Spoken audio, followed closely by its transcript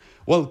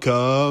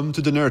Welcome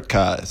to the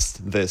Nerdcast,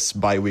 this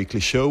bi-weekly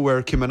show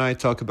where Kim and I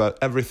talk about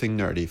everything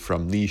nerdy,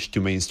 from niche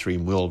to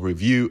mainstream. We'll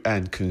review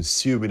and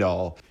consume it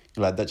all.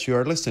 Glad that you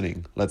are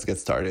listening. Let's get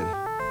started.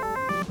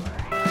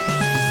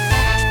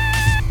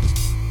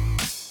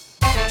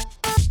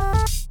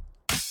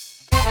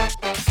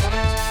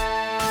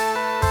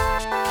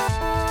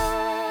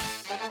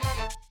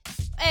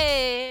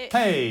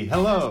 Hey,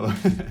 hello!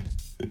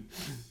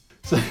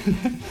 So,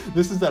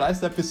 this is the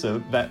last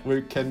episode that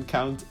we can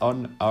count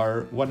on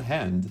our one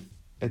hand.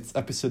 It's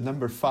episode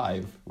number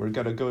 5. We're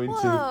gonna go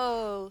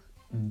into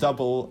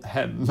double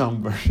hand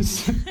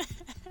numbers.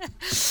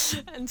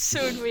 And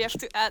soon we have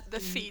to add the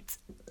feet.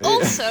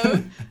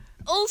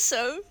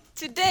 Also,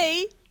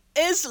 today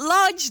is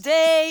launch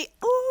day.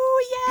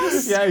 Oh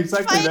yes! Yeah,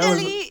 exactly.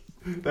 Finally.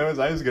 That was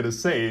I was gonna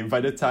say. By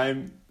the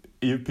time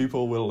you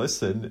people will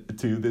listen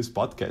to this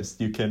podcast,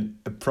 you can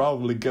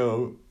probably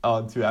go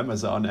onto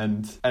Amazon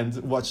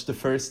and watch the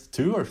first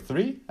 2 or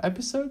 3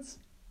 episodes.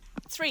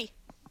 3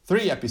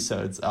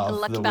 episodes of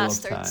Lucky The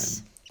Bastards. Wheel of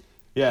Time.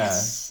 Yeah.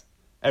 Yes.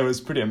 It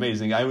was pretty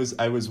amazing. I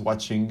was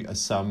watching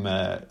some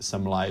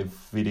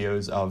live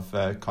videos of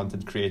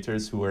content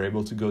creators who were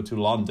able to go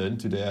to London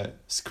to the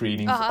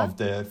screening of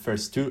the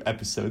first 2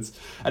 episodes,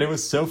 and it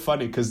was so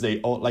funny because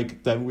they all,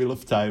 like, the Wheel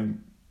of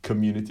Time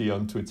community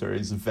on Twitter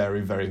is very,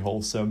 very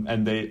wholesome,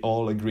 and they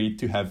all agreed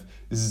to have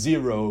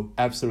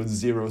absolute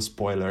zero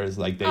spoilers.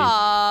 Like they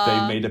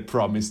made a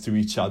promise to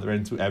each other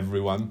and to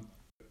everyone.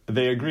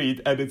 They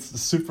agreed, and it's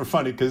super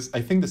funny because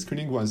I think the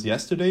screening was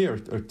yesterday or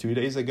 2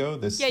 days ago.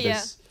 This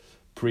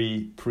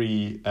pre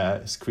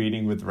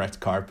screening with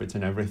red carpet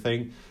and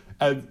everything,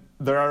 and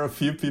there are a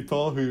few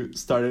people who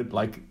started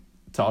like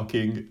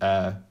talking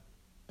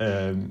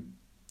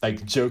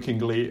like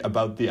jokingly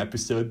about the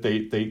episode.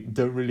 They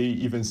don't really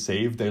even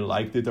say if they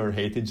liked it or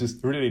hate it,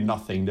 just really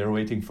nothing. They're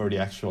waiting for the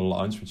actual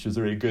launch, which is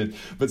really good.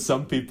 But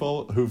some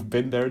people who've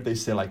been there, they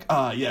say like,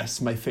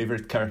 yes, my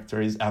favorite character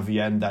is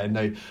Avienda,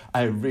 and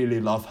I really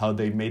love how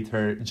they made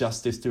her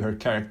justice to her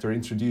character,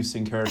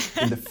 introducing her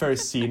in the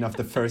first scene of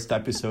the first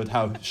episode,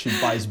 how she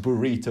buys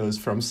burritos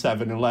from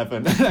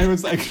 7-Eleven. And I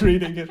was like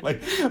reading it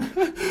like,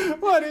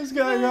 what is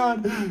going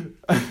on?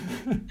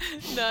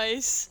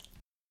 Nice.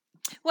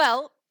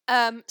 Well,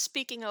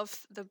 speaking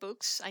of the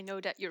books, I know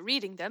that you're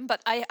reading them,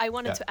 but I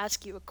wanted to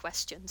ask you a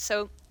question.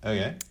 So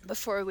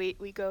before we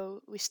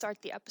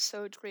start the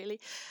episode, really.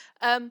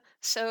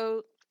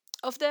 So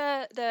of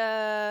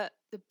the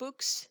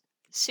books,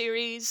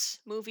 series,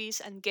 movies,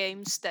 and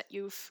games that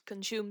you've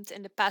consumed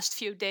in the past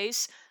few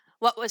days,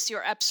 what was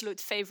your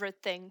absolute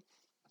favorite thing?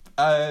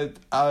 I'm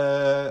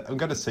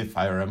gonna say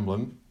Fire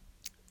Emblem.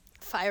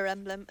 Fire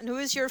Emblem. And who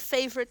is your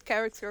favorite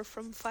character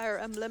from Fire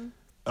Emblem?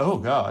 Oh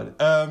God,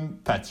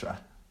 Petra.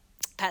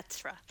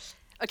 Petra.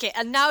 Okay,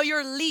 and now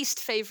your least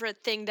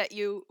favorite thing that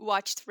you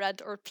watched,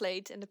 read, or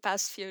played in the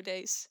past few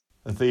days.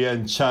 The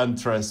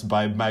Enchantress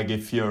by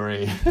Maggie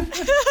Fury.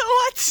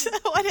 What?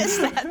 What is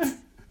that?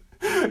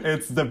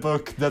 It's the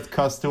book that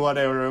cost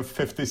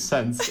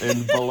 €1.50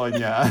 in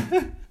Bologna.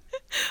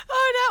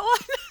 Oh, that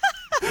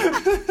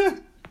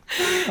one.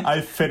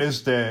 I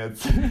finished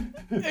it.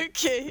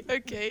 Okay.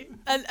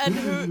 And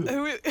who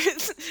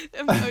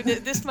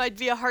this might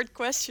be a hard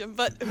question,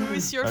 but who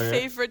is your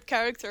favorite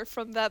character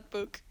from that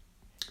book?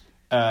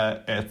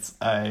 It's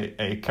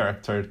a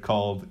character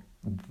called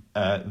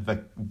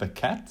the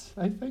cat,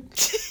 I think.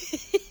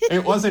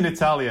 It was in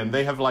Italian.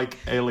 They have like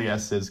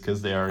aliases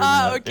because they are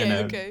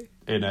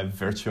in a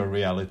virtual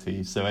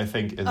reality. So I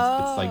think it's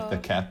like the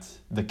cat,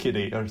 the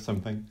kitty or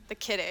something. The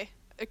kitty.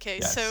 Okay,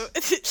 yes. So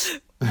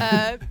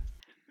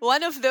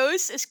one of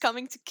those is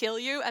coming to kill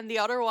you, and the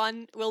other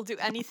one will do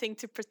anything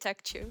to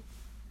protect you.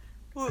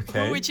 Who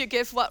would you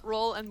give what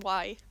role and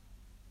why?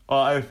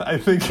 Well, I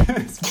think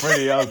it's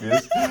pretty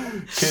obvious.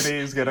 Kitty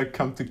is gonna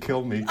come to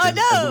kill me. Oh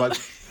no!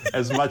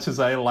 As much as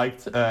I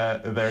liked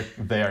there,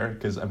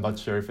 because I'm not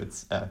sure if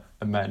it's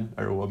a man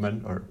or a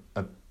woman or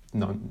a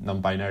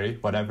non-binary,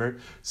 whatever.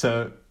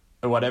 So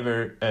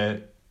whatever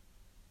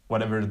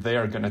they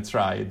are gonna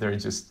try, they're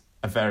just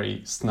a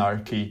very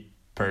snarky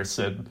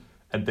person,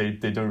 and they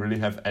don't really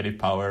have any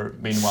power.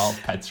 Meanwhile,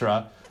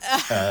 Petra,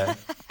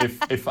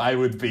 if I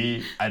would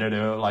be, I don't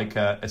know, like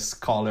a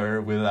scholar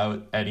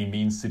without any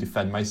means to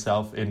defend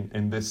myself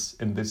in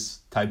this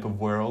type of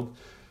world,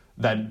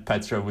 then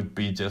Petra would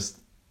be just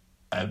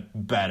a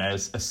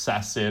badass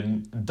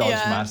assassin,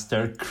 dodge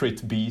master,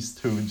 crit beast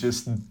who would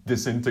just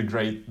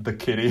disintegrate the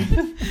kitty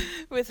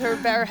with her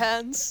bare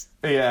hands.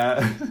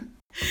 Yeah.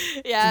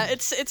 Yeah,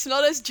 it's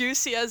not as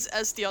juicy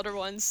as the other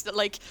ones.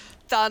 Like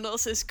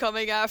Thanos is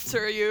coming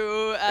after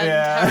you, and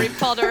Harry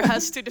Potter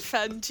has to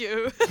defend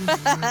you.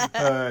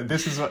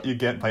 This is what you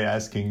get by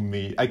asking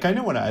me. I kind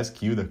of want to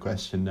ask you the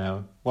question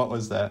now. What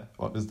was the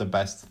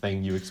best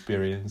thing you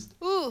experienced?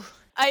 Ooh,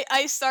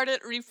 I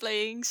started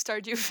replaying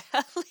Stardew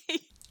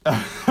Valley.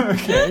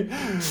 Okay.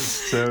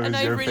 So and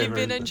I've really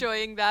been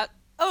enjoying that.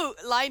 Oh,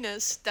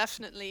 Linus,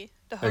 definitely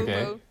the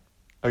hobo.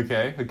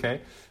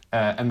 Okay.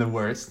 And the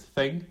worst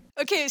thing?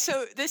 Okay,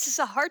 so this is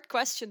a hard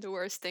question, the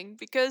worst thing,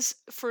 because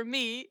for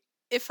me,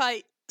 if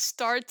I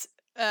start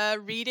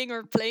reading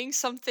or playing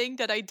something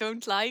that I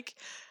don't like,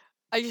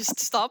 I just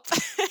stop.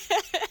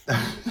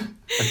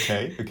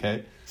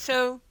 Okay.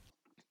 So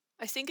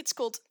I think it's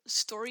called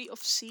Story of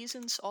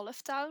Seasons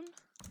Olive Town.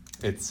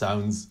 It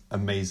sounds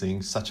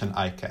amazing. Such an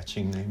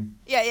eye-catching name.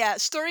 Yeah.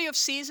 Story of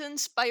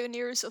Seasons,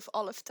 Pioneers of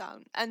Olive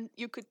Town. And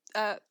you could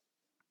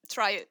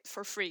try it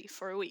for free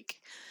for a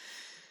week.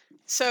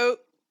 So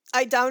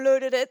I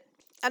downloaded it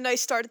and I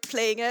started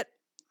playing it.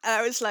 And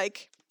I was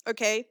like,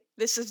 okay,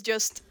 this is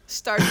just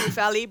Stardew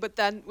Valley, but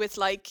then with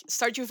like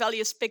Stardew Valley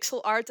is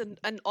pixel art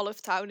and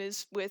Olive Town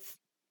is with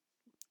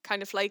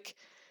kind of like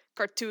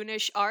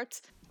cartoonish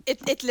art.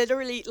 It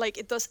literally, like,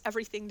 it does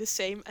everything the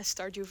same as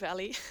Stardew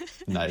Valley.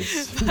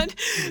 Nice. But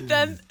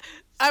then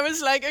I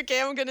was like,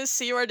 okay, I'm gonna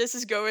see where this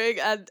is going,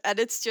 and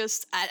it's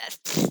just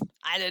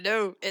I don't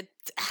know.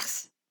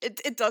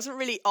 It doesn't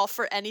really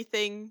offer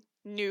anything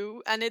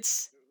new, and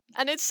it's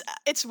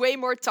way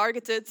more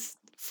targeted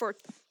for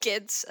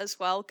kids as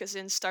well, because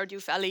in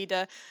Stardew Valley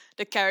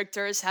the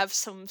characters have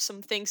some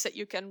things that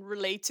you can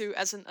relate to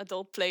as an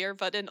adult player,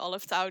 but in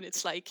Olive Town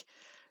it's like,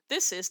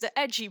 this is the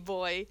edgy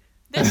boy,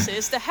 this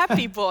is the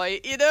happy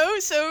boy, you know?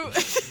 So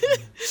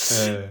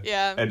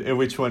yeah. And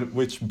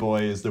which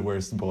boy is the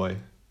worst boy?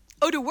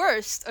 Oh, the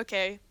worst.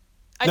 Okay.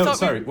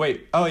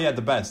 Wait. Oh yeah,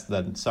 the best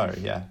then. Sorry,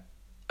 yeah.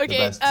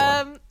 Okay,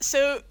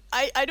 so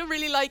I don't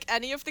really like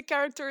any of the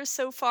characters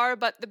so far,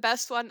 but the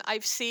best one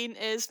I've seen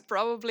is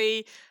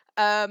probably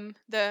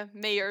the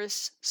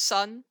mayor's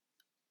son,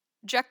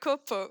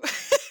 Jacopo.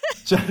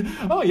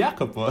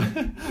 Jacopo.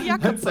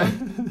 Jacopo.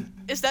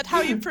 Is that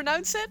how you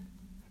pronounce it?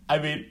 I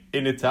mean,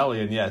 in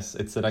Italian, yes,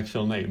 it's an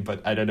actual name,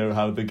 but I don't know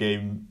how the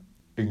game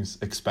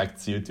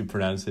expects you to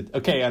pronounce it.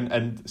 Okay,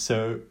 and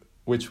so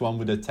which one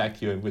would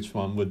attack you and which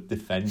one would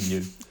defend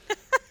you?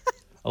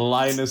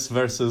 Linus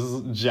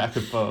versus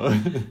Jacopo.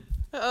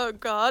 Oh,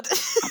 God.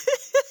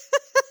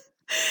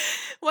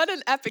 What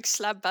an epic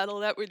slap battle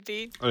that would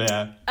be. Oh,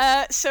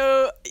 yeah.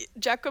 So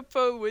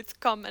Jacopo would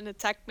come and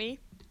attack me.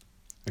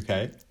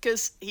 Okay.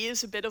 Because he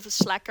is a bit of a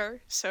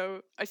slacker,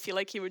 so I feel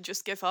like he would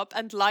just give up.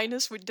 And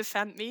Linus would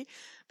defend me,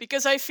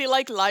 because I feel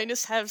like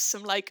Linus has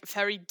some like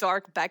very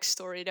dark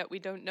backstory that we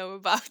don't know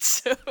about.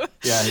 So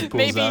yeah, he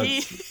pulls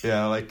out.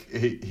 Yeah, like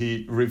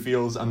he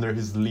reveals under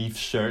his leaf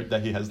shirt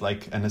that he has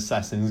like an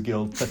Assassin's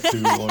Guild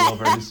tattoo all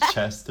over his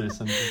chest or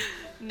something.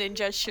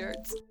 Ninja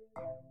shirt.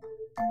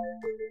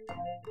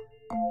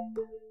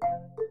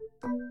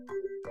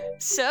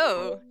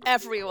 So,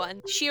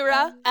 everyone,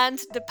 Shira and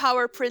the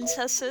Power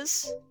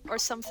Princesses, or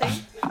something.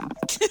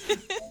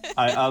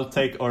 I'll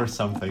take or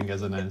something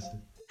as an answer.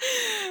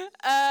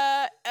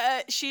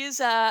 She's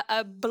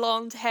a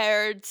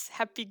blonde-haired,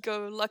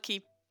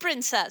 happy-go-lucky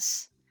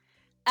princess.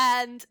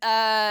 And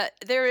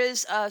there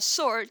is a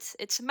sword,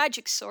 it's a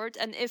magic sword,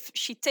 and if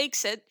she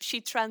takes it, she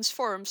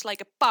transforms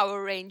like a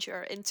Power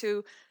Ranger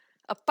into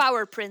a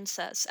power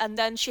princess. And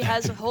then she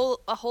has a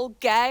whole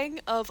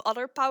gang of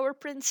other power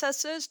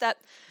princesses that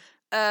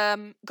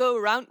go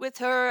around with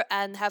her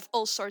and have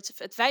all sorts of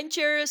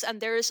adventures.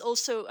 And there is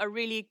also a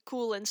really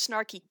cool and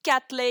snarky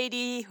cat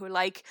lady who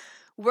like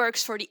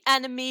works for the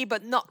enemy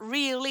but not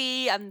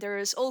really, and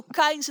there's all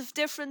kinds of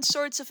different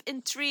sorts of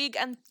intrigue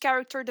and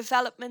character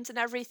development and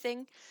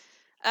everything.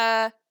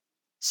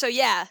 So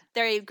yeah,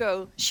 there you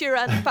go,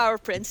 Shira and the Power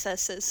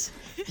Princesses.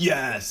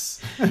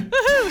 Yes.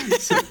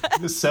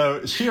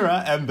 so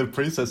Shira and the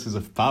Princesses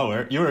of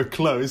Power, you were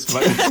close,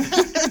 but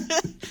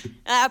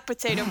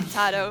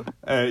potato.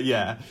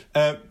 Yeah.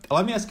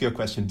 Let me ask you a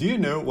question. Do you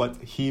know what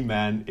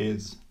He-Man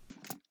is?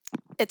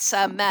 It's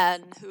a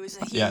man who is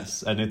a he.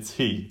 Yes, and it's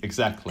he,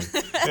 exactly.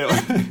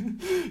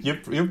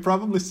 You've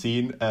probably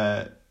seen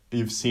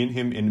you've seen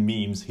him in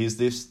memes. He's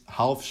this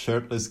half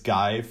shirtless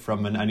guy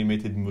from an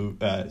animated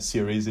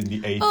series in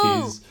the 80s.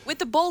 Oh, with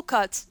the bowl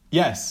cut.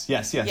 Yes.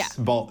 Yeah.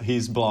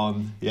 He's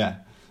blonde. Yeah,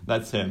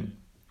 that's him.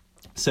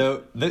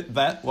 So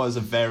that was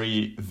a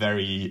very,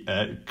 very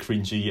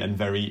cringy and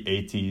very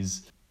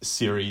 80s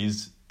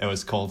series. It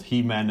was called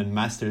He-Man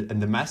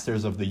and the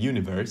Masters of the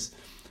Universe,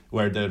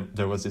 where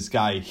there was this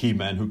guy,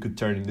 He-Man, who could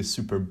turn into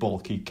super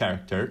bulky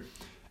character.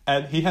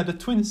 And he had a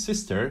twin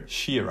sister,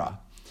 She-Ra.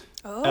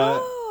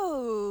 Oh.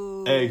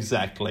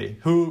 Exactly.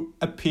 Who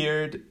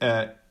appeared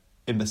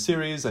in the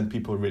series, and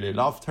people really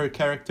loved her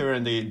character,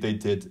 and they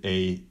did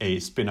a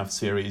spin-off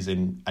series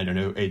in, I don't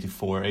know,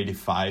 84,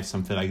 85,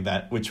 something like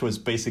that, which was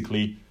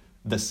basically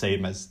the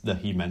same as the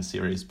He-Man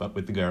series, but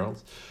with the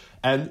girls.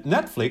 And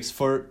Netflix,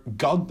 for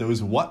God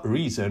knows what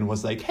reason,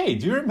 was like, hey,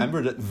 do you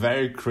remember that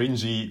very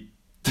cringy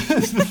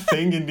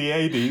thing in the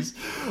 80s?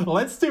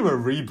 Let's do a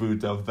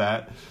reboot of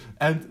that.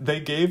 And they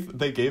gave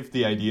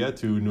the idea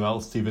to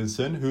Noelle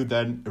Stevenson, who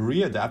then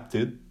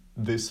readapted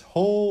this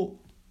whole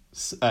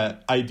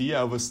idea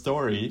of a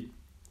story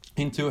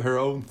into her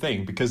own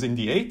thing. Because in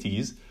the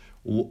 80s,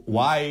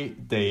 why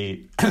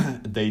they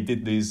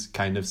did these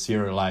kind of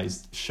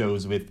serialized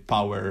shows with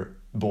power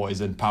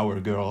boys and power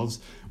girls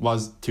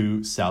was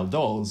to sell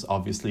dolls,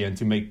 obviously, and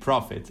to make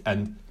profit.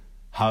 And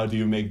how do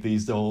you make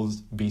these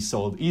dolls be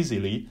sold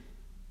easily?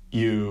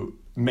 You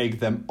make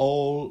them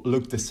all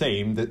look the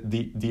same.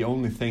 The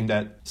only thing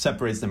that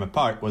separates them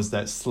apart was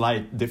that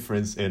slight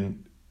difference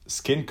in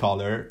skin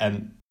color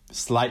and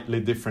slightly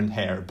different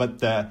hair. But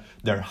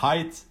their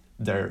height,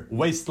 their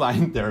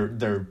waistline,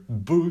 their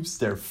boobs,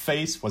 their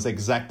face was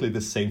exactly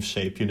the same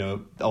shape. You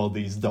know, all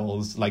these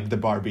dolls, like the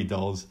Barbie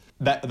dolls.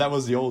 That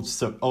was the old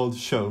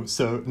show.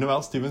 So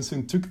Noelle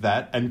Stevenson took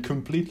that and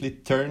completely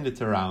turned it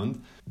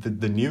around.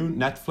 The new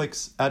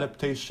Netflix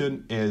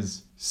adaptation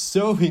is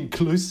so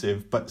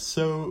inclusive, but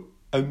so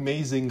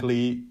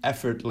amazingly,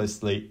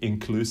 effortlessly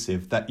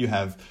inclusive, that you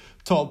have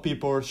tall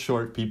people,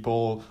 short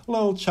people,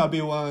 little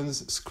chubby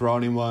ones,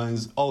 scrawny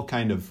ones, all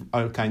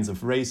kinds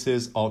of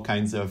races, all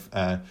kinds of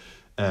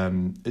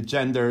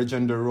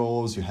gender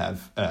roles. You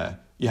have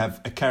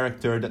a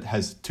character that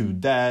has two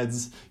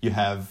dads. You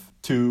have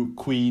two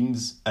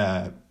queens,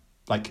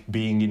 like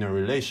being in a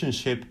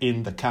relationship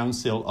in the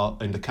council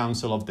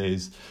of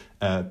these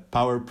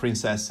power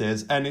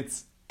princesses, and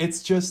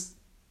it's just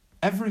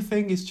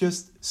everything is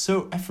just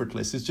so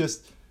effortless. It's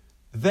just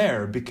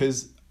there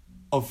because,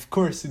 of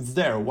course, it's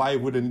there. Why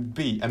wouldn't it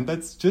be? And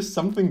that's just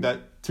something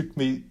that took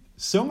me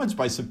so much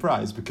by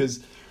surprise, because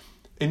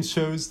in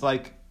shows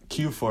like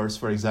Q-Force,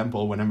 for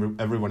example, when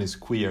everyone is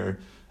queer,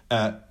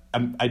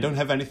 I don't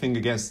have anything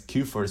against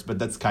Q-Force, but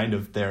that's kind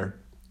of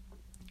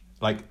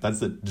that's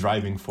the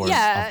driving force of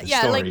the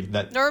story.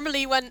 Like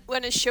normally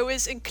when a show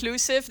is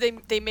inclusive,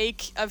 they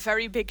make a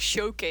very big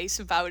showcase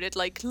about it.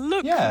 Like,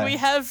 look, we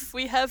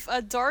have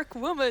a dark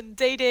woman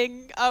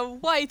dating a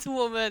white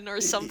woman or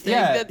something.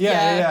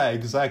 Yeah,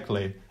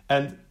 exactly.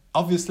 And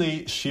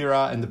obviously,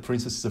 She-Ra and the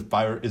Princesses of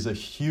Power is a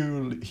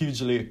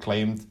hugely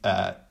acclaimed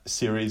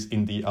series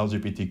in the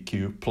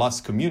LGBTQ plus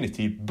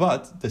community.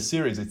 But the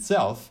series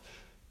itself,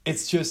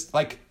 it's just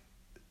like,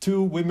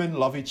 two women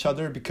love each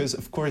other because,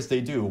 of course,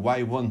 they do.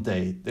 Why won't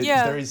they?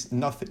 There is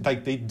nothing,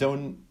 like, they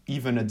don't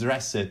even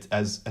address it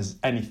as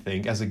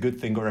anything, as a good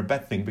thing or a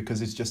bad thing,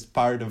 because it's just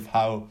part of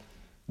how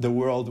the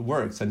world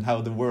works and how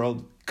the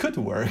world could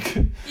work,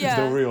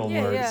 the real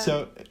world. Yeah.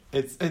 So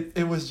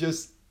it was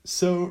just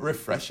so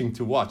refreshing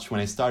to watch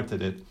when I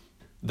started it.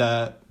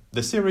 The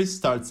series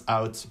starts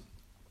out,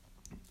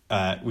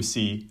 we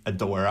see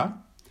Adora,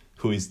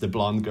 who is the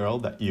blonde girl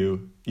that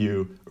you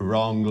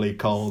wrongly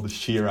called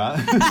She-Ra.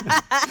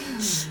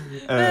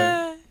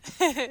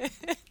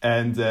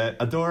 And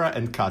Adora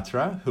and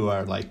Catra, who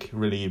are like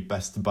really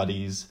best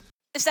buddies.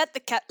 Is that the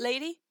cat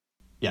lady?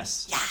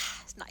 Yes. Yeah,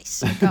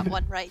 nice. I got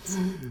one right.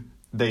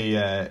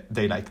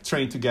 They like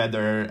train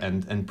together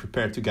and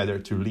prepare together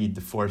to lead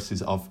the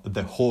forces of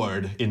the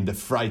Horde in the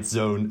Fright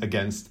Zone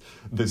against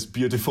this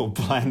beautiful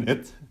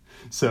planet.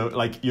 So,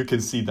 like, you can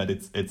see that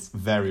it's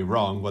very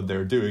wrong what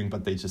they're doing,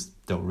 but they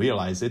just don't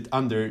realize it,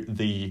 under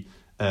the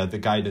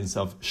guidance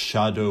of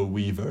Shadow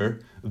Weaver,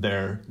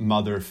 their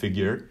mother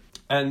figure.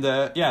 And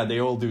they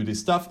all do this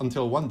stuff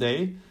until one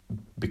day,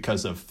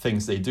 because of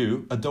things they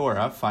do,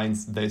 Adora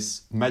finds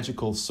this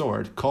magical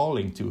sword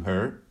calling to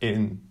her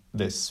in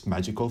this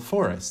magical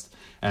forest.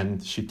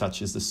 And she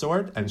touches the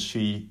sword and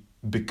she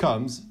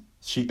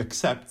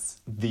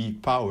accepts the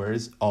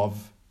powers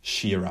of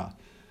She-Ra.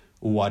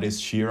 What is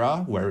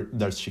She-Ra? Where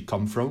does she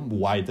come from?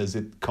 Why does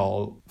it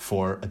call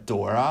for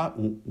Adora?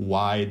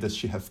 Why does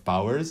she have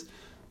powers?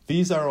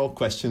 These are all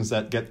questions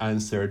that get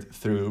answered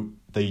through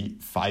the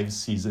 5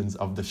 seasons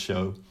of the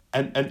show.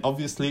 And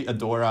obviously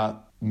Adora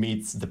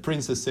meets the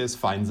princesses,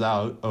 finds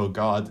out, oh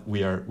God,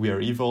 we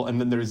are evil.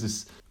 And then there is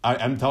this,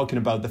 I'm talking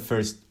about the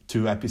first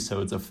 2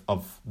 episodes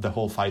of the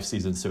whole 5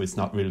 seasons, so it's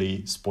not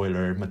really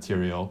spoiler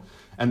material.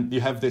 And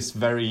you have this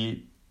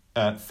very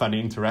funny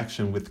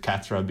interaction with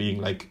Catra being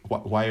like,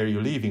 why are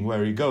you leaving? Where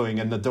are you going?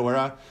 And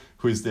Adora,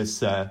 who is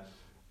this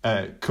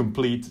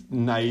complete,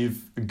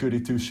 naive,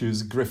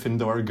 goody-two-shoes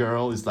Gryffindor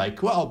girl, is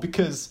like, well,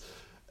 because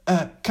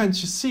can't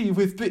you see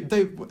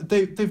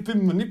they've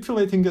been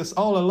manipulating us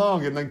all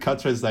along. And then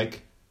Catra is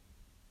like,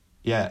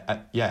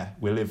 yeah,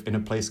 we live in a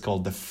place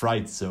called the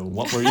Fright Zone.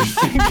 What were you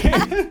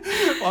thinking?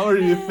 What were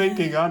you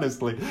thinking,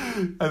 honestly?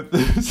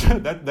 So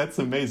that's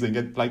amazing.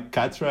 And like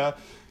Catra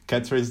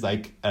is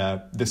like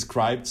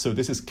described, so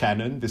this is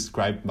canon,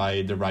 described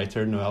by the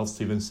writer Noelle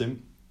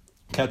Stevenson.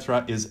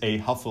 Catra is a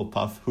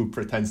Hufflepuff who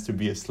pretends to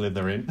be a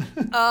Slytherin.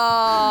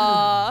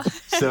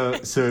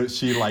 So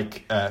she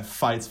like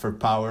fights for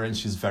power, and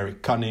she's very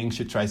cunning.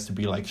 She tries to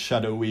be like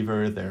Shadow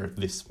Weaver. They're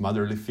this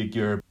motherly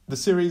figure. The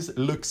series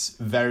looks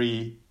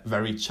very,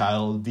 very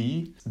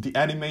childy. The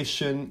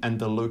animation and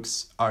the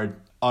looks are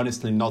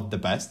honestly not the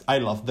best. I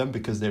love them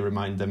because they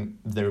remind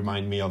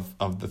me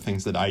of the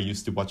things that I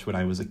used to watch when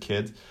I was a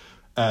kid.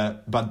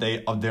 But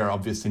they're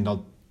obviously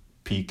not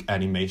peak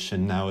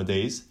animation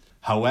nowadays.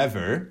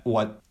 However,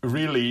 what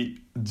really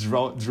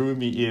drew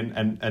me in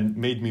and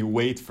made me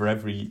wait for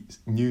every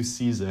new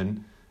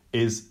season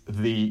is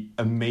the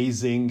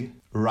amazing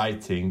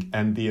writing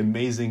and the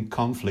amazing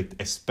conflict,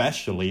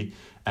 especially,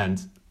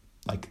 and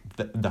like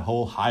the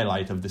whole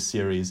highlight of the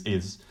series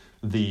is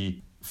the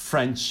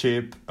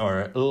friendship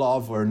or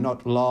love or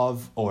not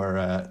love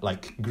or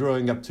like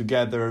growing up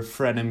together,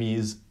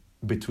 frenemies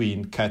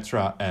between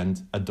Catra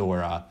and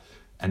Adora.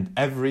 And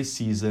every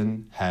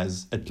season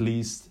has at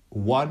least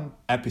one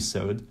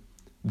episode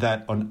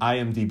that on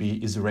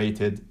IMDb is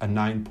rated a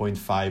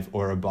 9.5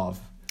 or above.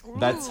 Ooh.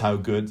 That's how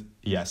good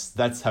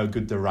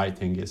the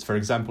writing is. For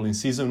example, in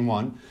season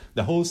 1,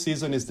 the whole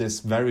season is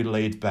this very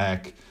laid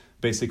back,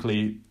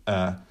 basically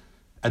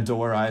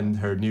Adora and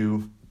her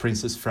new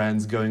princess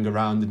friends going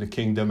around in the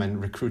kingdom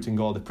and recruiting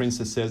all the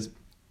princesses.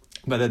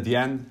 But at the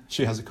end,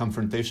 she has a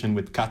confrontation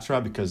with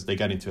Catra because they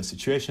get into a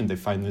situation, they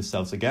find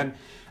themselves again.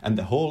 And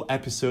the whole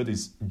episode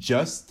is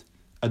just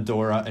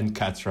Adora and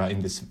Catra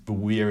in this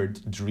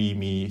weird,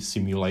 dreamy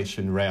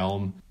simulation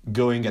realm,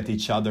 going at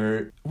each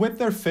other with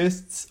their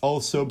fists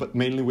also, but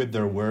mainly with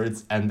their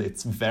words. And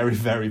it's very,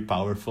 very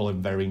powerful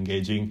and very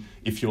engaging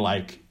if you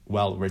like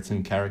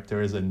well-written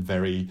characters and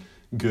very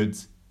good,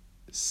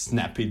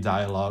 snappy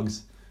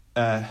dialogues.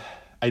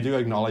 I do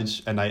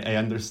acknowledge and I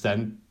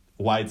understand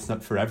why it's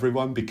not for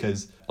everyone,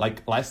 because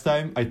like last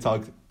time I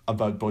talked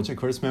about BoJack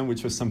Horseman,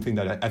 which was something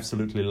that I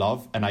absolutely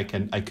love, and I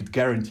could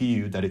guarantee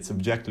you that it's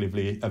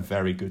objectively a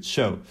very good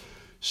show.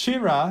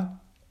 She-Ra,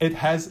 it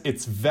has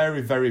its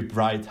very, very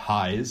bright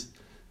highs,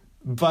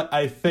 but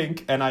I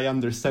think, and I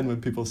understand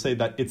when people say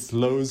that its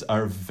lows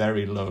are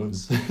very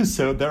lows.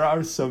 So there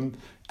are some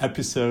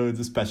episodes,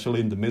 especially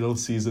in the middle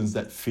seasons,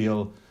 that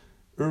feel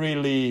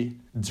really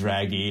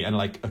draggy and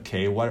like,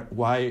 okay,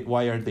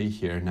 why are they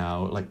here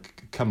now?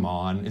 Like, come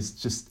on, it's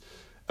just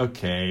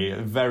okay,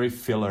 very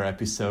filler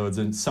episodes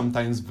and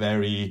sometimes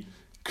very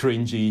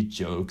cringy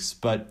jokes.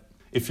 But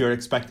if you're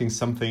expecting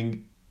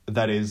something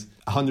that is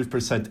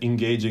 100%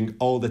 engaging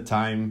all the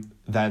time,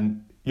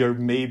 then you're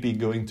maybe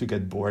going to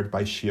get bored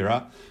by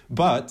She-Ra.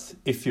 But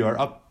if you're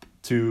up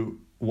to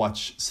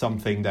watch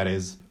something that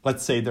is,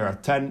 let's say there are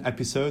 10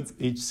 episodes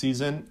each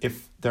season,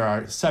 if there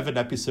are 7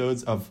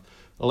 episodes of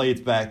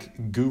laid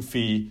back,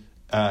 goofy,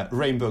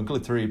 rainbow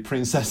glittery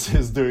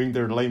princesses doing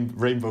their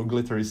rainbow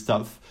glittery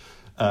stuff,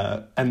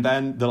 and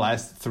then the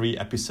last 3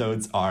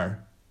 episodes are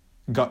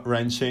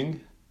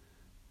gut-wrenching,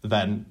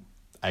 then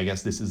I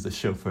guess this is the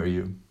show for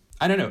you.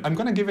 I don't know, I'm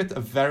going to give it a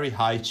very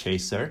high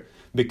chaser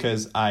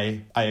because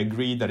I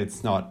agree that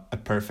it's not a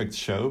perfect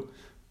show,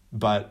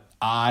 but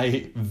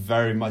I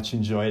very much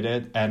enjoyed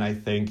it, and I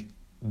think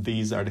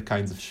these are the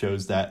kinds of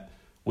shows that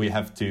we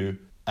have to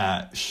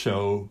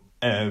show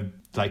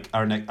like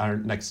our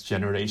next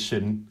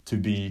generation to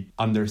be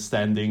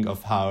understanding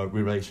of how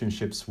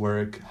relationships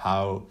work,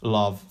 how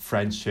love,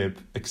 friendship,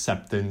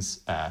 acceptance,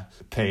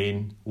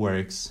 pain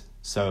works.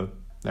 So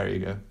there you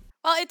go.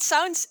 Well, it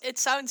sounds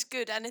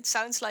good, and it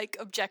sounds like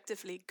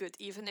objectively good,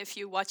 even if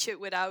you watch it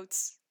without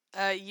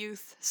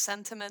youth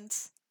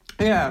sentiment.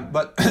 Yeah,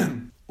 but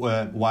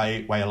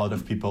why a lot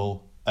of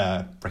people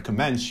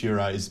recommend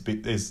She-Ra is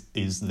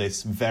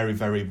this very,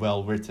 very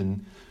well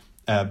written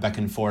back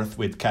and forth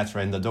with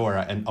Catra and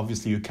Adora, and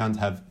obviously you can't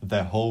have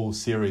the whole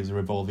series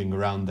revolving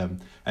around them.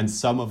 And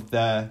some of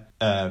the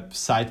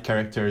side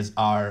characters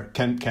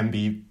can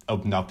be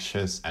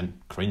obnoxious and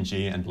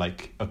cringy, and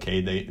like,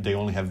 okay, they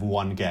only have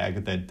one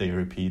gag that they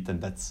repeat, and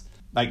that's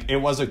like, it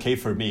was okay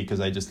for me because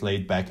I just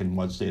laid back and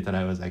watched it, and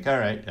I was like, all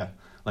right, yeah,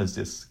 let's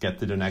just get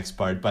to the next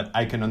part. But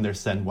I can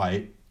understand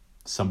why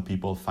some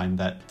people find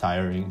that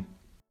tiring.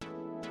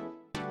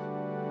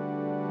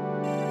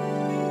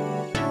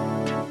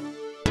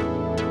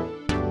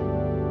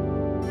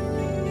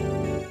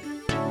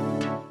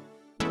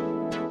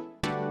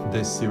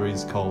 This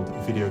series called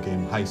Video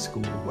Game High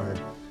School, where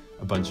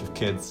a bunch of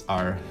kids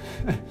are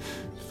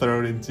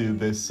thrown into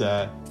this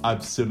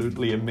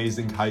absolutely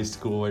amazing high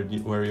school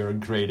where you're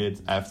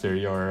graded after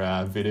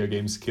your video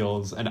game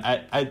skills. And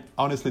I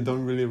honestly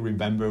don't really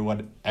remember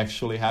what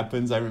actually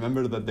happens. I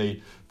remember that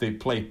they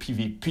play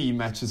PvP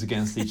matches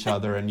against each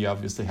other, and you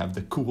obviously have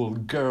the cool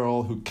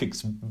girl who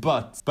kicks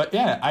butt. But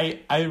yeah,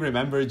 I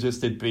remember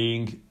just it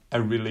being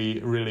a really,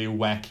 really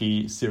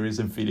wacky series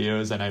of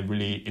videos, and I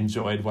really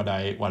enjoyed what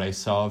I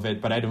saw of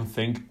it, but I don't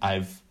think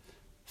I've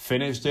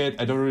finished it.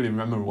 I don't really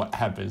remember what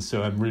happened,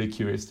 so I'm really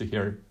curious to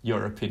hear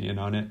your opinion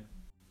on it.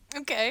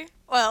 Okay,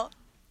 well,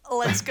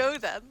 let's go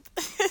then.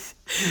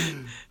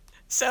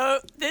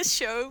 So this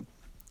show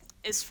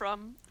is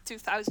from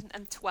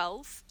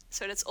 2012,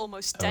 so that's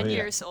almost 10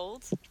 years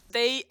old.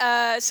 They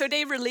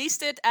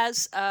released it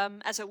as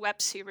a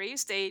web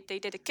series. They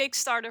did a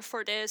Kickstarter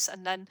for this,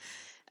 and then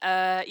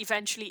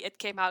eventually it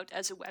came out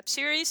as a web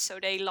series, so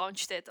they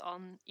launched it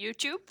on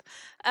YouTube.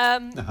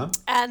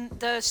 And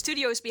the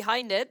studios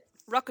behind it,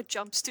 Rocket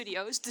Jump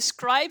Studios,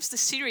 describes the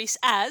series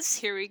as,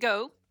 here we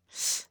go,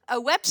 a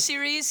web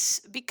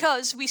series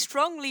because we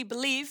strongly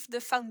believe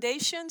the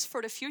foundations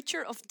for the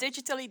future of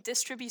digitally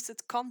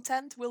distributed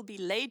content will be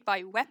laid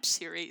by web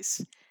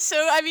series.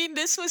 So, I mean,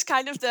 this was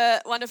kind of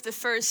one of the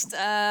first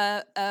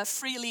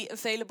freely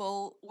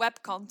available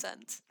web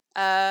content.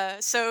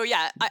 So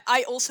yeah,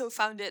 I also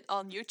found it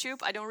on YouTube.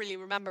 I don't really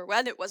remember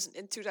when. It wasn't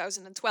in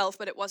 2012,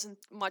 but it wasn't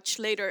much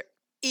later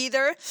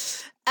either.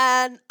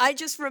 And I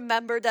just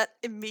remember that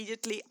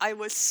immediately I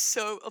was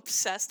so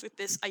obsessed with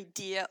this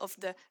idea of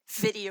the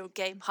video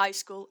game high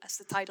school, as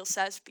the title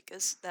says,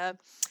 because the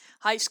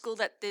high school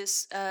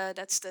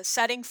that's the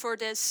setting for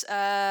this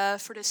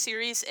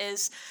series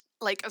is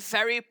like a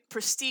very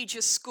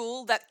prestigious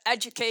school that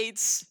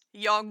educates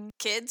young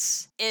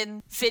kids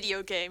in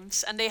video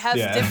games, and they have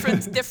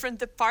different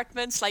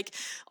departments. Like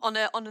on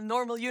a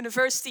normal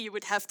university you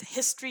would have the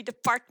history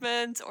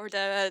department or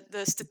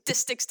the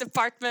statistics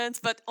department,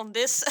 but on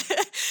this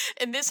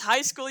in this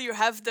high school you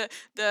have the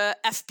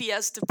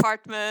FPS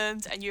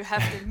department, and you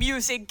have the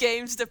music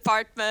games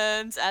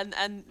department,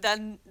 and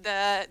then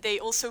they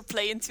also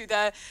play into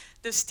the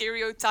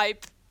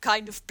stereotype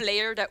kind of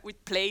player that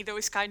would play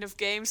those kind of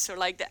games. So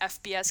like the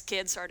FPS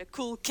kids are the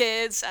cool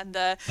kids, and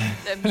the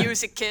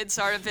music kids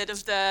are a bit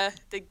of the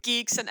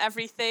geeks and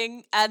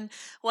everything. And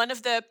one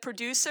of the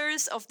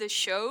producers of the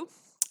show,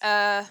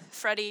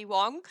 Freddie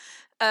Wong,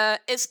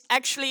 is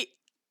actually,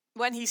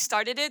 when he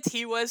started it,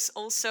 he was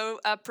also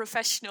a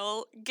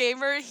professional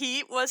gamer.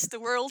 He was the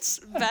world's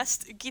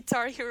best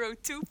Guitar Hero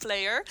 2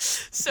 player.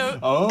 So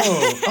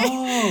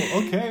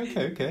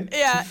okay.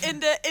 Yeah,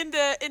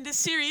 in the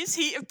series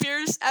he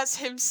appears as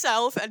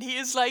himself, and he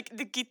is like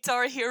the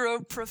Guitar Hero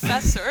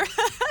professor.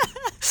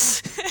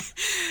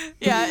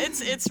 Yeah,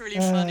 it's really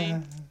funny.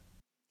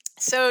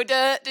 So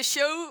the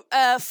show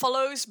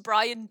follows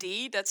Brian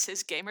D. That's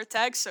his gamer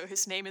tag. So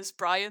his name is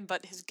Brian,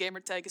 but his gamer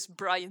tag is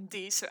Brian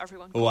D. So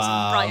everyone calls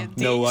him Brian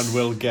D. No one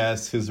will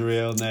guess his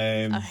real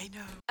name. I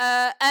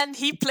know. And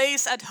he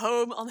plays at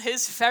home on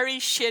his very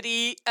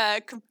shitty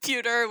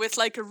computer with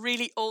like a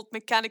really old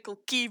mechanical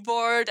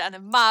keyboard and a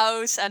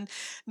mouse and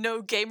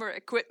no gamer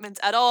equipment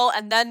at all.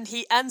 And then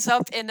he ends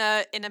up in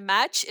a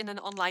match, in an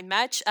online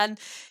match, and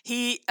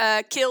he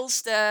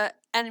kills the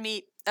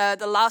enemy.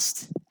 The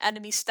last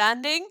enemy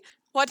standing.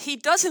 What he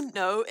doesn't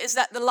know is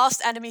that the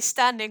last enemy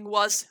standing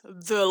was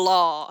the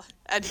Law.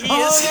 And he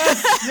is...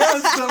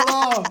 yes, the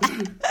Law!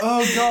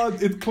 Oh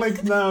god, it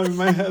clicked now in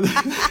my head.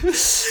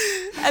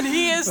 And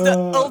he is the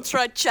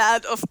Ultra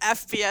Chad of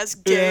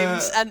FPS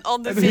games, and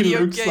on the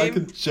video game... he looks like a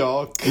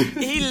jock.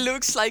 He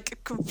looks like a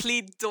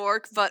complete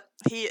dork, but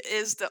he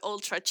is the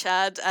Ultra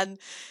Chad, and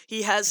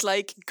he has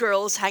like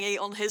girls hanging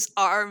on his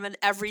arm and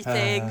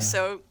everything,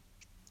 so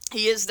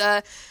he is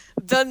the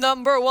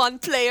number one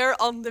player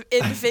in the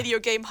video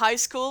game high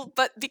school.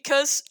 But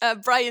because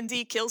Brian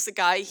D kills the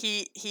guy,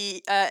 he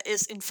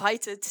is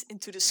invited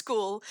into the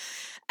school,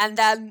 and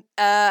then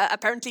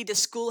apparently the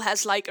school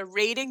has like a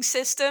rating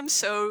system.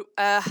 So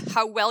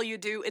how well you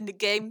do in the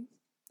game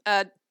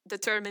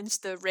determines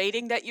the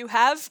rating that you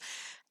have.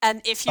 And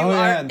if you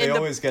and they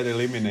always get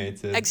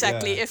eliminated.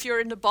 Exactly. Yeah. If you're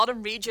in the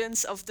bottom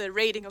regions of the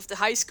rating of the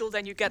high school,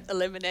 then you get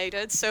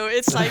eliminated. So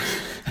it's like,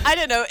 I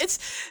don't know. It's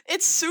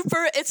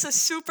a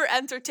super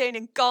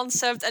entertaining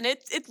concept, and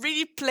it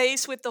really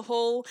plays with the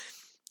whole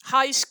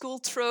high school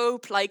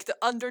trope, like the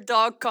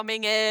underdog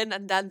coming in,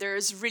 and then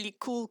there's really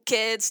cool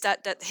kids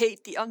that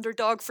hate the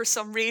underdog for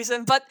some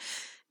reason. But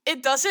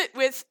it does it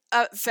with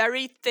a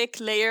very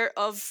thick layer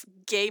of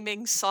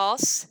gaming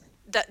sauce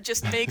that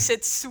just makes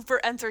it super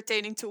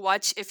entertaining to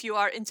watch if you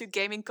are into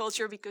gaming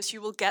culture, because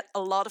you will get a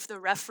lot of the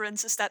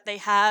references that they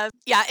have.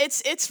 Yeah,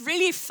 it's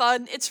really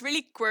fun, it's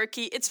really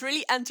quirky, it's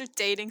really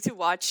entertaining to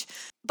watch.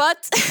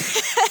 But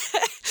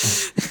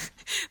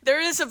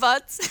there is a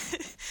but.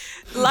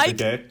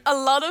 Like a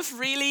lot of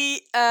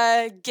really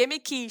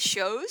gimmicky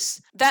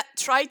shows that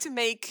try to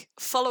make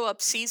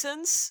follow-up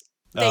seasons,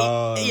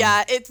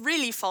 it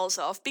really falls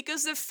off,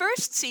 because the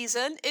first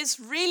season is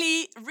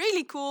really,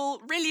 really cool,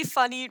 really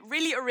funny,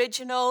 really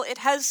original. It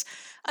has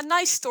a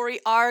nice story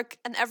arc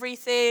and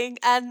everything,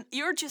 and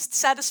you're just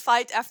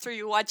satisfied after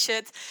you watch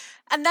it.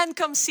 And then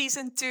comes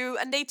season 2,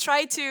 and they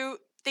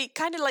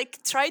kind of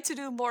like try to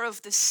do more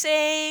of the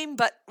same,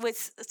 but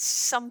with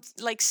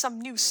some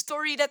new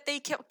story that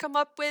they come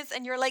up with,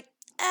 and you're like,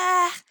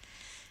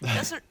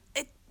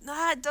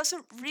 it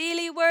doesn't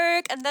really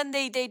work. And then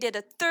they did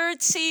a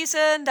third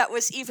season that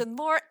was even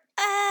more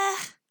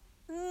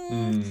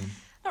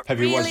Have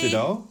you watched it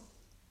all?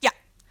 Yeah.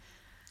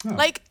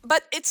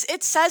 But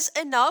it says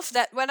enough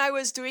that when I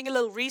was doing a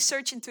little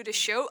research into the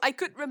show, I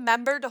could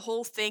remember the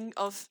whole thing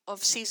of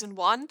season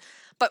 1.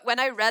 But when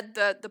I read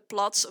the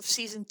plots of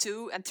season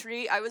 2 and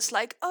 3, I was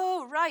like,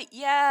 oh, right,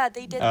 yeah,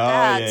 they did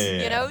that,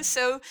 you know?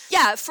 So,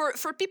 yeah,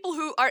 for people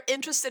who are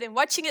interested in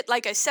watching it,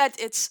 like I said,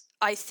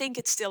 I think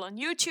it's still on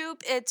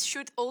YouTube. It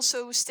should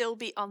also still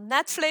be on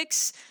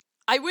Netflix.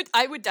 I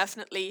would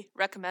definitely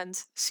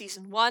recommend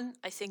season 1.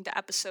 I think the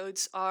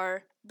episodes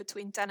are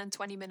between 10 and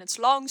 20 minutes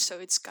long, so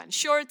it's kind of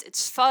short.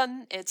 It's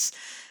fun. It's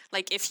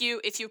like if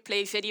you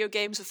play video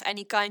games of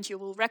any kind, you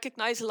will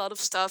recognize a lot of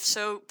stuff.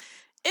 So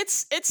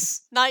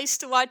it's nice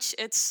to watch.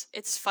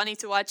 It's funny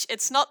to watch.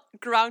 It's not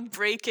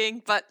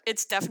groundbreaking, but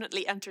it's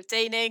definitely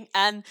entertaining.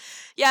 And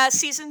yeah,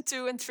 season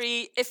 2 and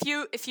 3,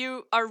 if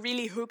you are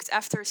really hooked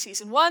after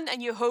season 1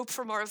 and you hope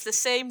for more of the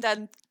same,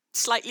 then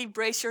slightly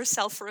brace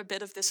yourself for a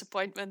bit of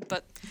disappointment.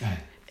 But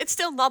it's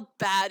still not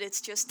bad.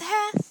 It's just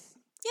yeah.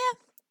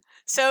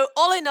 So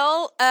all in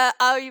all,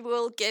 I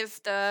will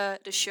give the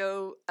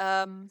show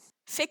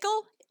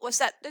fickle. Was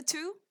that the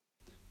 2?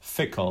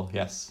 Fickle,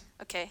 yes.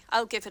 Okay,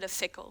 I'll give it a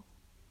fickle.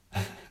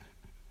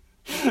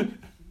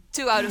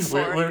 2 out of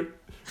 4.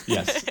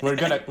 Yes, we're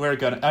gonna.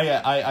 Oh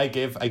yeah, I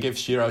give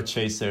Shiro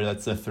Chaser.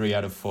 That's a 3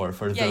 out of 4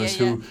 for those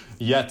who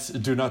yet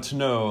do not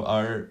know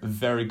our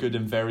very good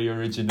and very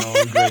original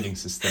grading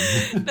system.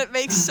 That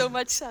makes so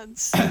much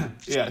sense.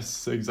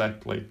 Yes,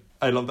 exactly.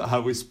 I love that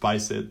how we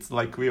spice it.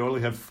 Like we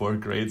only have 4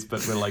 grades,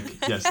 but we're like,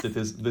 yes,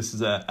 this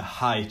is a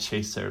high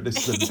Chaser.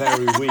 This is a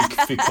very weak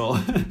Fickle.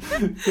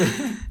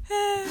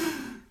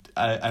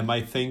 Am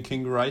I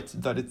thinking right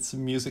that it's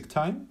music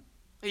time?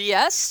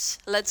 Yes,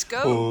 let's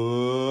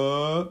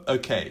go.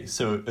 Okay,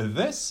 so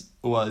this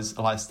was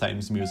last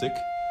time's music.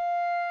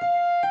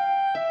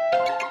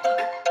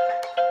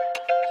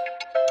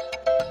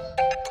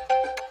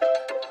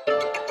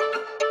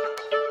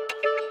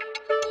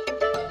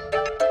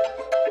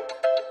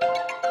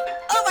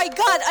 Oh my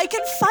god, I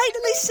can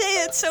finally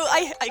say it. So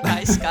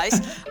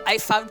guys, I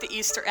found the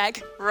Easter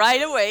egg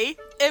right away,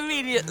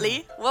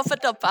 immediately.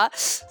 Wafadapa.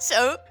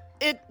 So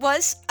it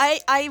was,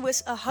 I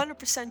was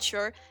 100%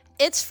 sure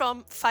it's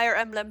from Fire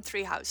Emblem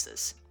Three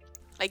Houses.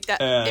 Like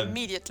that,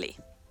 immediately.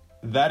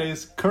 That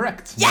is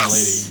correct,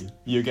 yes! My lady.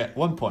 You get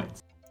 1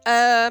 point.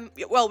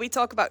 Well, we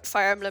talk about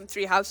Fire Emblem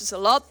Three Houses a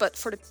lot, but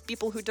for the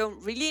people who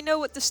don't really know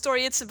what the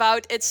story it's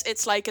about,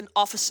 it's like an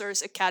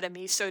officer's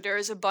academy. So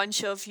there's a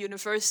bunch of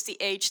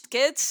university-aged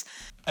kids.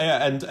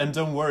 Yeah, and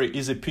don't worry,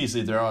 easy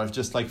peasy. There are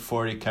just like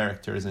 40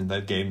 characters in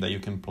that game that you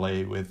can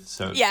play with,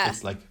 so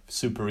it's like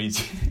super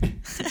easy.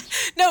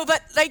 No,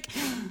 but like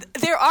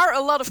there are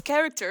a lot of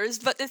characters,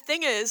 but the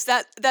thing is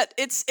that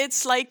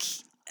it's like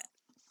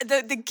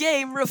the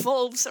game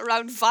revolves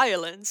around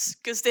violence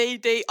because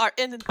they are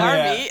in an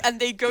army and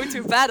they go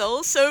to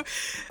battle. So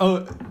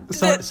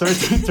sorry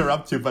to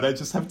interrupt you, but I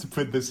just have to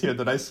put this here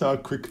that I saw a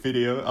quick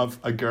video of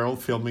a girl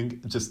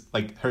filming just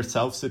like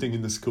herself sitting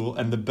in the school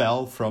and the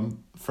bell from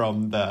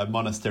the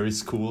monastery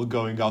school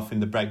going off in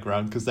the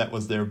background because that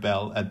was their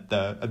bell at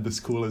the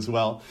school as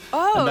well.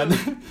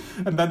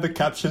 And then the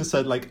caption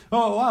said like,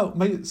 oh wow,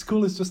 my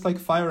school is just like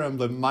Fire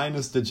Emblem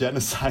minus the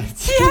genocide.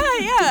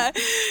 Yeah.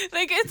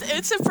 Like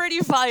it's a pretty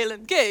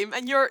violent game,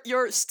 and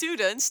your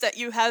students that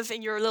you have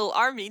in your little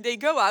army, they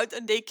go out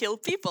and they kill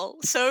people.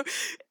 So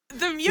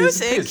the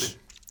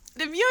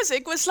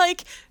music was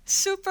like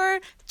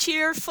super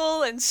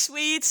cheerful and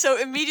sweet. So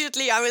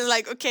immediately I was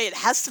like, okay, it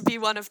has to be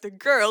one of the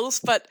girls,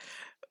 but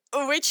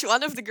which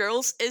one of the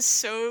girls is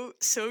so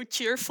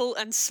cheerful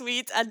and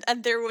sweet,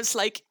 and there was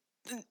like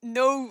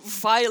no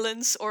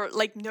violence or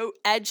like no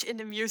edge in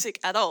the music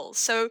at all.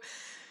 So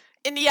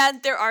in the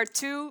end, there are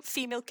 2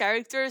 female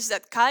characters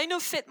that kind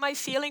of fit my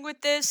feeling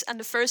with this. And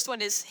the first one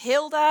is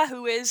Hilda,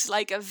 who is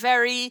like a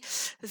very,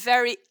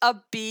 very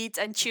upbeat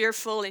and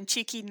cheerful and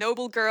cheeky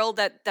noble girl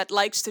that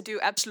likes to do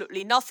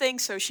absolutely nothing.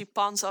 So she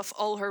pawns off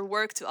all her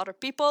work to other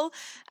people.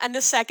 And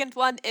the second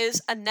one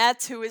is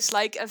Annette, who is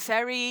like a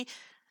very,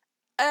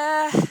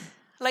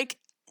 like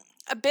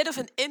a bit of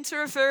an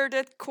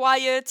introverted,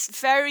 quiet,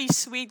 very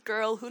sweet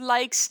girl who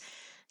likes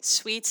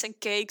sweets and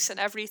cakes and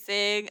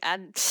everything.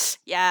 And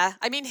yeah,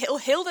 I mean,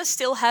 Hilda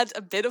still had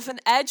a bit of an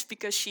edge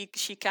because she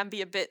can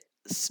be a bit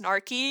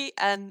snarky,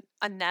 and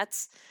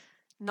Annette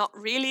not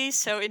really.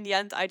 So in the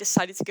end, I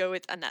decided to go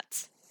with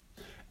Annette.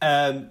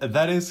 And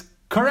that is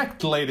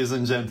correct, ladies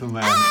and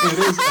gentlemen. It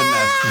is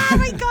Annette. Oh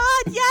my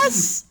god,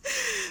 yes!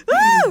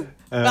 Woo!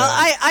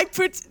 Well,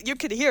 you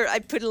can hear, I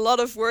put a lot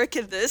of work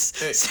in this.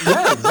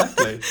 Yeah,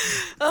 exactly.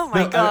 Oh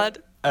my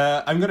god.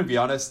 I'm going to be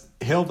honest,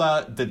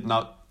 Hilda did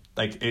not,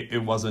 like,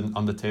 it wasn't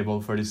on the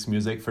table for this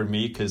music for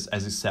me, because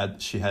as you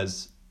said, she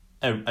has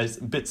a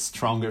bit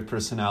stronger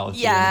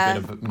personality and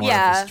a bit of more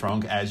of a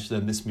strong edge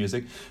than this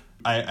music.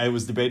 I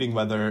was debating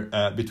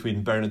whether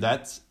between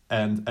Bernadette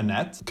and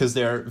Annette, because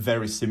they're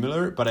very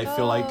similar, but I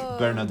feel like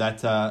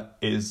Bernadetta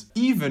is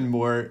even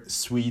more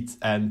sweet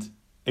and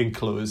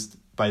enclosed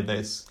by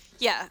this.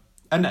 Yeah.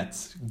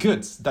 Annette,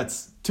 good.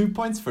 That's 2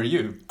 points for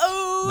you.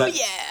 Oh, that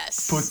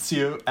yes. Puts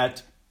you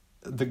at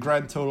the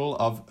grand total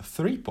of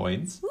 3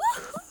 points.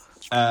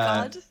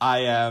 God. I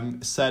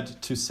am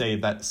sad to say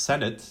that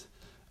Senate,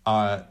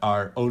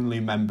 our only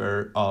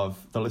member of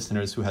the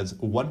listeners who has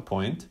 1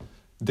 point,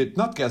 did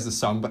not guess the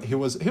song, but he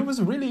was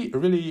really,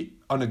 really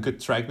on a good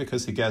track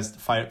because he guessed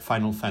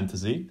Final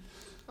Fantasy.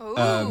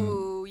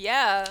 Oh,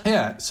 yeah.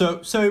 Yeah,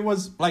 so it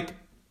was like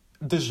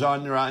the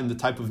genre and the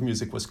type of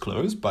music was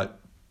close, but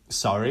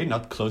sorry,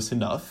 not close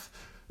enough.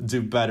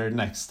 Do better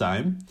next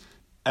time.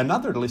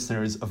 Another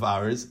listener of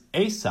ours,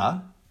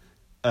 Asa,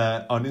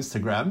 on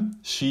Instagram,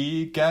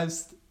 she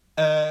guessed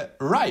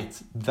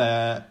right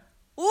the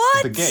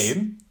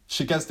game.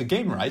 She guessed the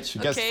game right. She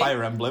guessed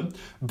Fire Emblem,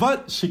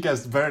 but she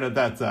guessed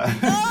Bernadetta.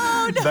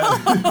 Oh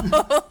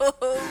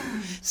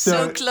no!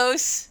 So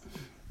close.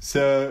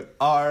 So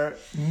our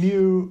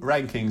new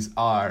rankings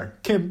are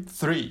Kim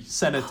 3,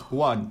 Senate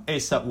 1,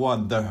 Asa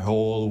 1, the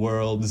whole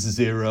world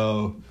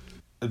 0.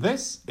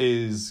 This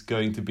is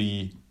going to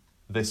be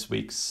this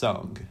week's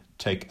song.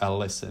 Take a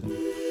listen.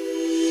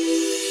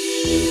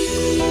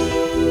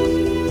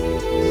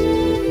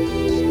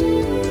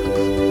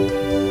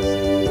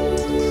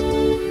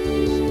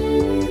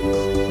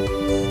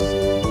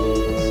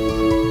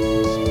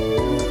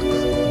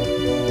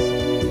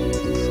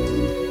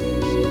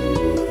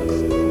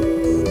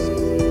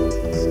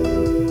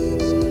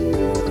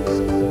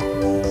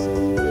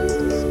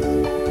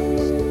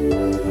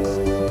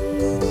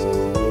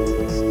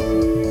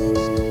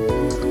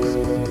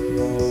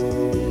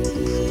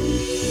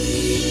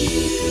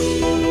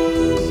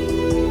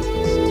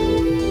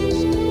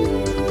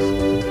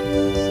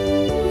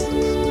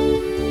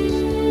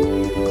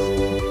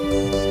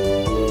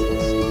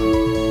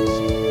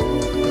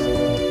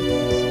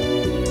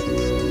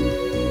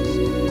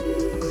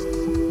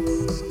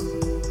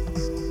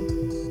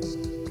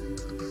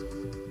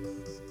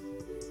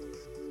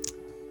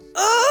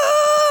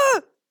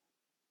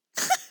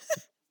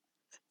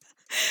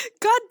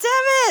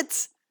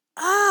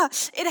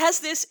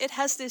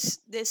 has this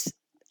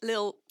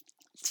little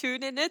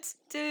tune in it.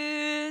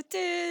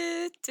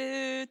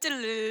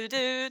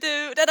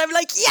 That I'm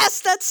like, yes,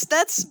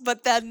 that's.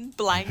 But then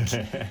blank.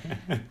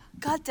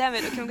 God damn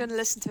it! Okay, I'm gonna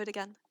listen to it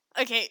again.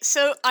 Okay,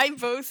 so I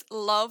both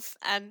love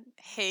and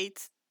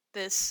hate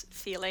this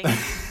feeling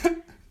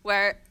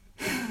where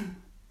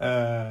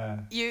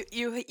you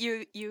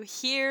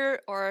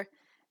hear or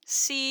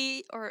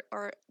see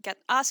or get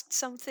asked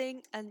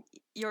something and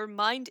your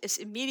mind is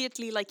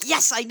immediately like,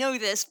 yes, I know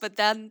this, but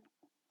then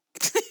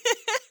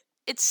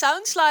it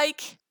sounds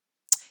like,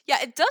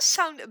 it does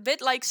sound a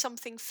bit like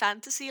something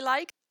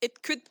fantasy-like.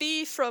 It could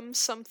be from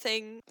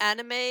something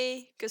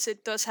anime, because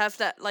it does have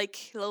that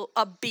like little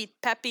upbeat,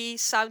 peppy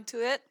sound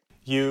to it.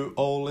 You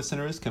all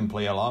listeners can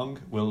play along.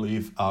 We'll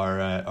leave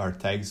our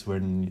tags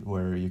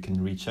where you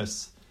can reach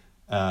us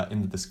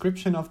in the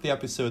description of the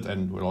episode,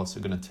 and we're also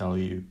going to tell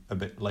you a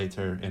bit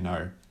later in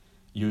our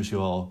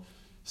usual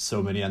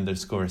so many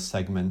underscore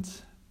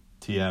segment,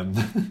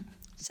 TM.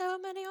 So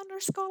many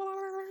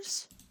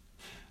underscores.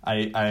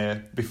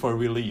 I before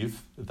we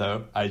leave,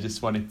 though, I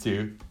just wanted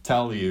to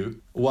tell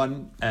you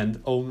one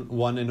and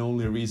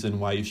only reason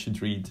why you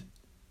should read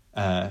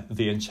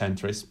The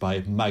Enchantress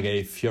by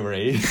Maggie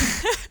Fiore.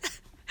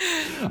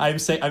 I'm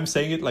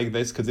saying it like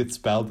this because it's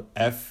spelled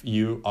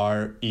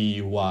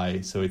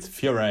F-U-R-E-Y, so it's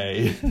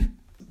Fiore.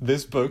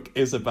 This book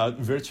is about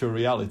virtual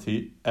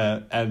reality,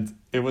 and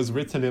it was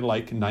written in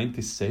like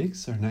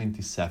 96 or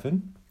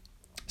 97.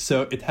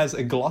 So it has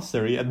a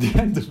glossary at the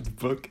end of the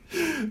book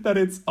that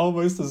it's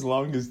almost as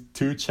long as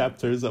 2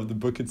 chapters of the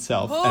book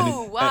itself.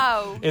 Oh,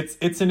 wow.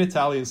 It's in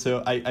Italian,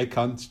 so I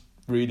can't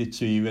read it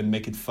to you and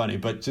make it funny,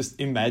 but just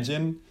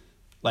imagine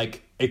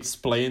like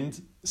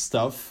explained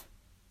stuff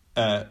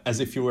as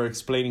if you were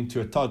explaining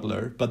to a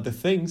toddler, but the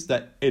things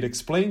that it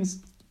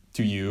explains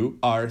to you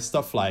are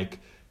stuff like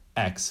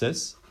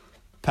access,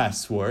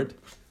 password,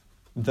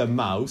 the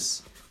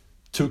mouse,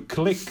 to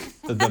click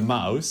the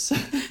mouse,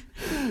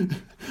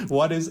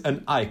 what is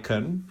an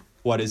icon,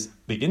 what is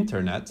the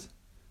internet,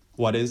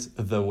 what is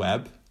the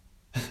web,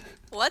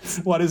 what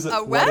is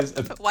a web?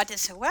 What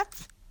is a web?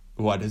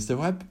 What is the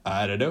web?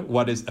 I don't know.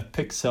 What is a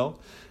pixel?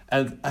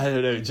 And I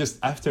don't know, just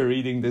after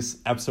reading this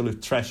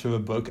absolute trash of a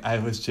book, I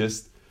was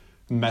just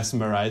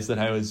mesmerized that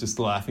I was just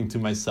laughing to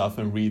myself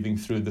and reading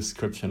through the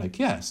description like,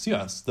 yes,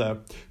 the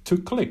to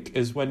click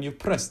is when you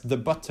press the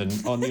button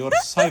on your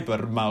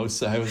cyber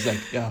mouse. I was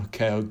like,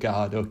 okay, oh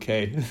God,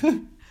 okay.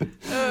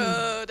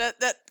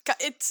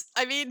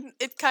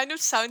 It kind of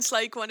sounds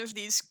like one of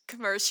these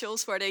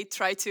commercials where they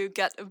try to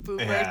get a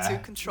boomer to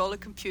control a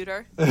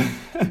computer.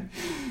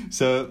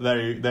 So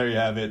there you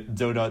have it.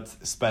 Do not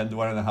spend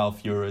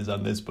 €1.50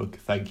 on this book.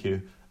 Thank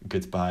you.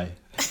 Goodbye.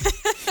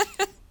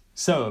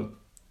 So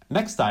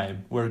next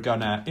time we're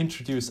gonna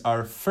introduce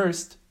our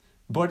first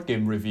board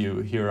game review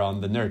here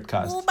on the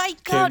Nerdcast. Oh my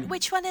God,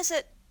 which one is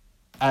it?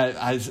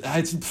 I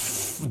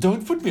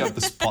don't put me on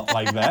the spot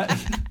like that.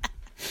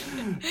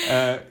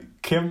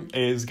 Kim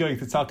is going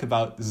to talk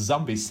about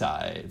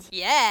Zombicide.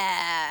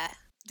 Yeah.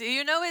 Do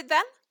you know it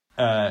then?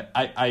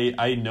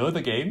 I know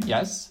the game,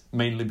 yes,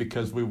 mainly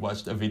because we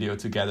watched a video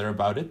together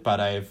about it, but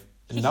I've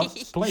not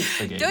played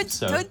the game.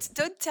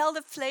 Don't tell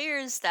the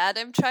players that.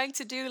 I'm trying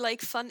to do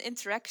like fun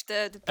interact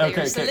the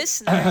players, the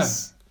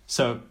listeners.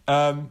 So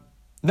no,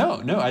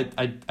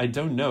 I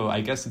don't know.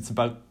 I guess it's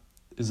about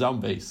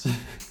zombies.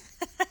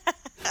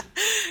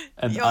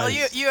 And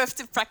you have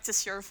to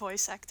practice your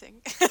voice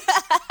acting.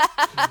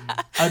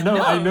 I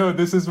know.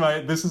 This is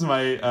my.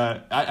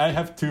 I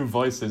have 2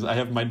 voices. I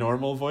have my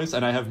normal voice,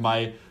 and I have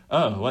my.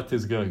 Oh, what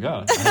is going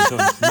on? I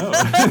don't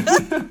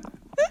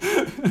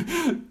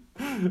know.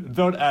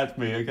 Don't at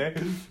me, okay?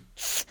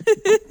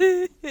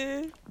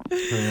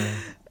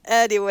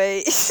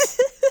 Anyway.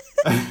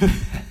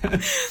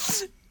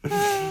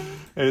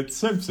 It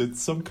seems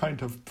it's some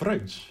kind of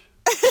bridge.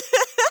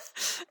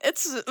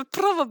 It's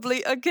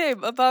probably a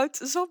game about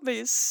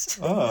zombies.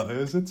 Oh,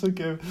 is it a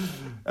game?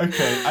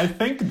 Okay, I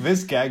think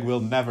this gag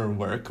will never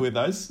work with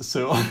us,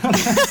 so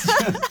let's just...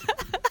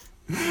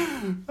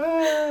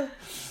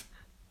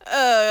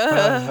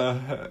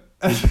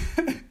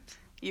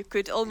 You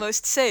could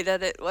almost say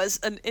that it was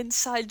an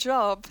inside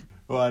job.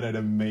 What an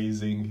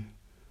amazing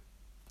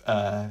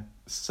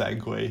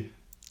segue.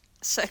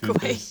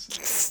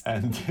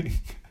 Ending.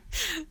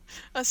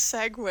 A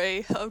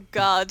segue, oh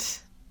God.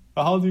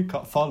 How do you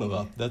follow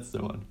up? That's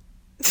the one.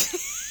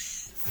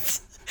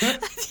 How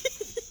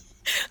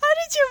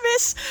did you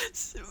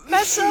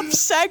mess up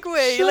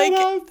segue? Shut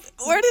up.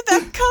 Where did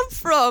that come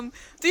from?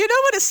 Do you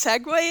know what a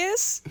segue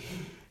is?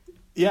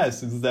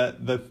 Yes, it's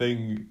the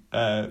thing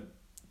that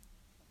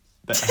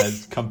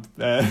has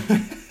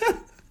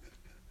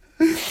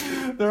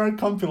there are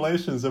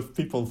compilations of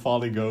people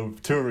falling over,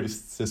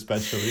 tourists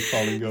especially,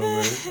 falling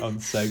over on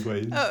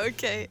segways. Oh,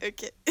 okay.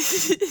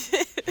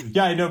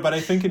 Yeah, I know, but I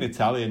think in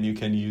Italian you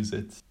can use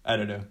it. I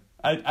don't know.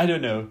 I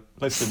don't know.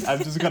 Listen,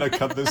 I'm just gonna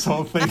cut this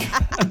whole thing.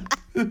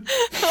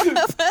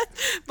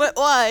 But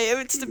why?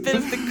 It's a bit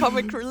of the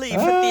comic relief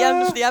at the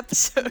end of the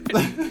episode.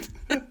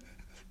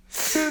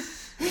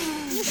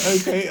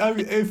 Okay,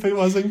 if it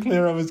wasn't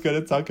clear, I was going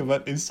to talk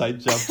about Inside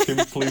Job. Kim,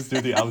 please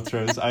do the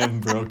outros. I am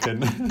broken.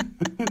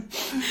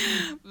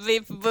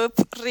 Beep boop,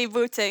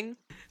 rebooting.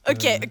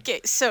 Okay.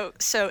 So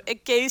in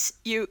case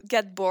you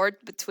get bored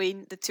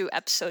between the two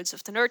episodes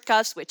of the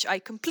Nerdcast, which I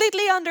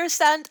completely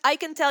understand, I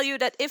can tell you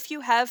that if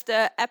you have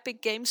the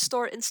Epic Games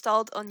Store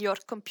installed on your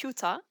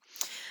computer,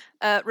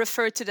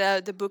 refer to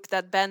the book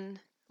that Ben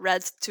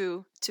read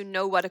to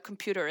know what a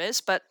computer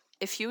is. But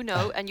if you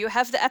know and you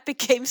have the Epic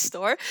Games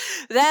Store,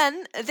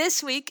 then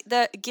this week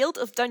the Guild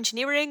of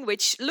Dungeoneering,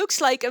 which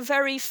looks like a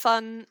very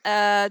fun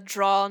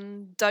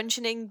drawn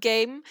dungeoning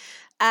game,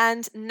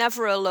 and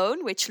Never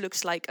Alone, which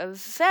looks like a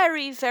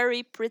very,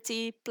 very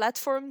pretty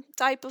platform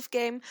type of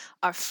game,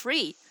 are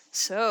free.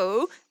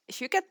 So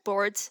if you get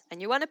bored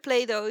and you want to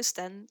play those,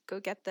 then go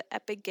get the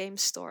Epic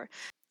Games Store.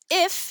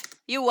 If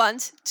you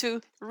want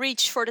to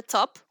reach for the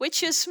top,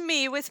 which is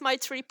me with my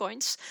 3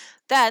 points,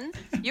 then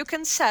you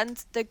can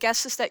send the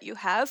guesses that you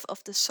have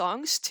of the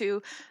songs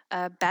to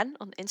Ben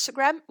on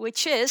Instagram,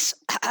 which is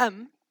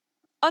 _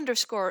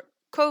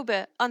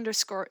 Kobe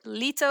 _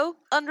 Lito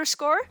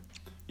 _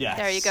 Yes.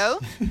 There you go.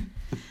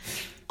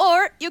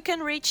 Or you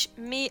can reach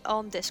me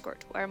on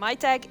Discord, where my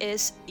tag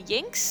is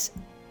Yinks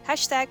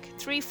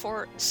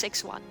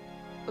 #3461.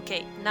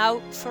 Okay, now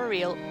for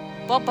real.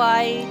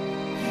 Bye-bye.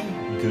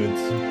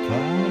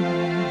 Goodbye.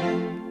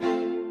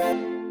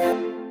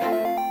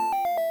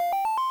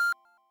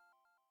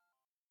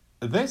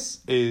 This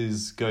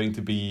is going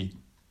to be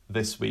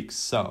this week's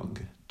song.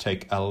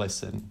 Take a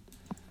listen.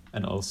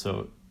 And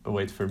also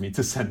wait for me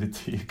to send it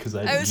to you, because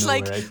I was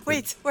like,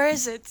 wait, where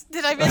is it?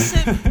 Did I miss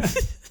it?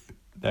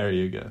 There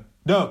you go.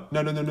 No.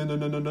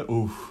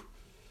 Oof.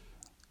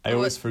 I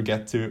always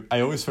forget to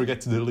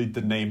delete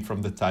the name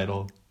from the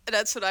title.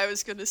 That's what I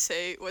was gonna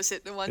say. Was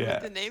it the one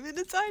with the name in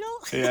the title?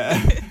 Yeah.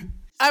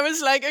 I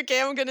was like,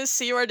 okay, I'm gonna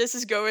see where this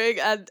is going,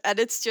 and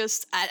it's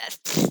just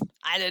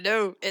I don't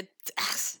know.